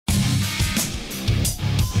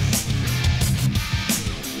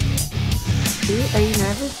Are you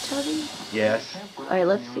nervous, Tubby? Yes. Alright,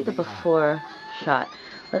 let's see the before shot.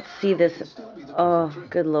 Let's see this. Oh,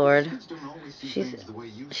 good lord. She's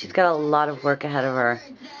got a lot of work ahead of her.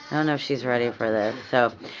 I don't know if she's ready for this.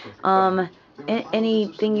 So,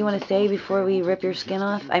 anything you want to say before we rip your skin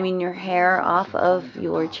off? I mean, your hair off of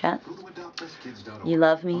your chest? You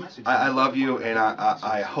love me? I love you, and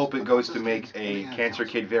I hope it goes to make a cancer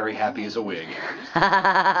kid very happy as a wig.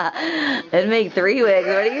 It'd make 3 wigs.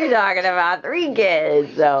 What are you talking about? 3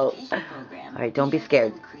 kids. So, alright, don't be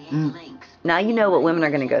scared. Now you know what women are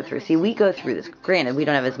going to go through. See, we go through this. Granted, we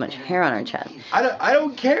don't have as much hair on our chest. I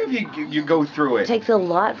don't care if you go through it. It takes a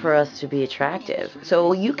lot for us to be attractive.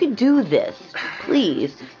 So you could do this,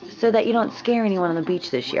 please, so that you don't scare anyone on the beach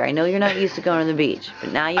this year. I know you're not used to going to the beach,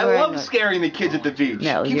 but now you are. I love scaring the kids at the beach.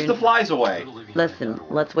 No, keeps the flies away. Listen,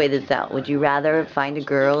 let's weigh this out. Would you rather find a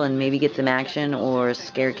girl and maybe get some action, or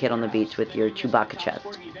scare a kid on the beach with your Chewbacca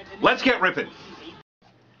chest? Let's get ripping.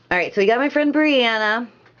 All right, so we got my friend Brianna.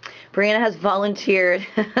 Brianna has volunteered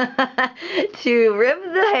to rip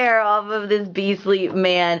the hair off of this beastly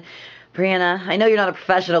man. Brianna, I know you're not a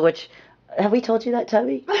professional, which... Have we told you that,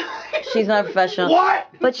 Tubby? She's not a professional. What?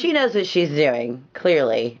 But she knows what she's doing,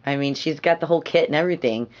 clearly. I mean, she's got the whole kit and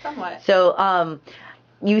everything. Somewhat. So,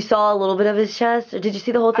 you saw a little bit of his chest? Or did you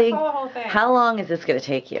see the whole thing? I saw the whole thing. How long is this going to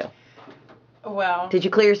take you? Well... Did you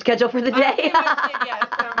clear your schedule for the day? Yes,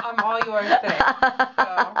 I'm all yours today.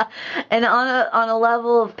 So. And on a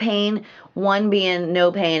level of pain, 1 being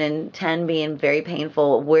no pain and 10 being very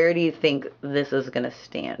painful, where do you think this is going to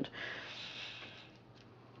stand?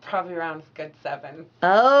 Probably around a good 7.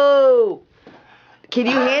 Oh! Can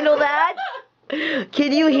you handle that?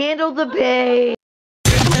 Can you handle the pain?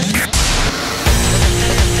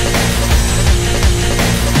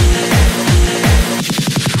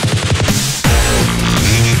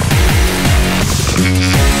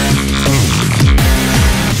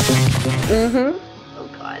 Oh,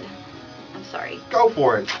 God. I'm sorry. Go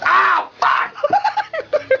for it. Ah, fuck!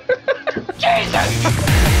 Jesus!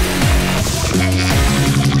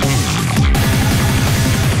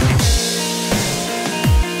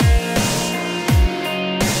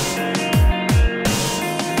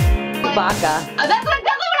 Chewbacca. That's what I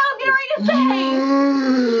was getting ready to say!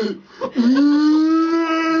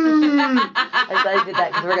 I thought I did that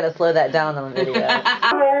because we're going to slow that down on the video.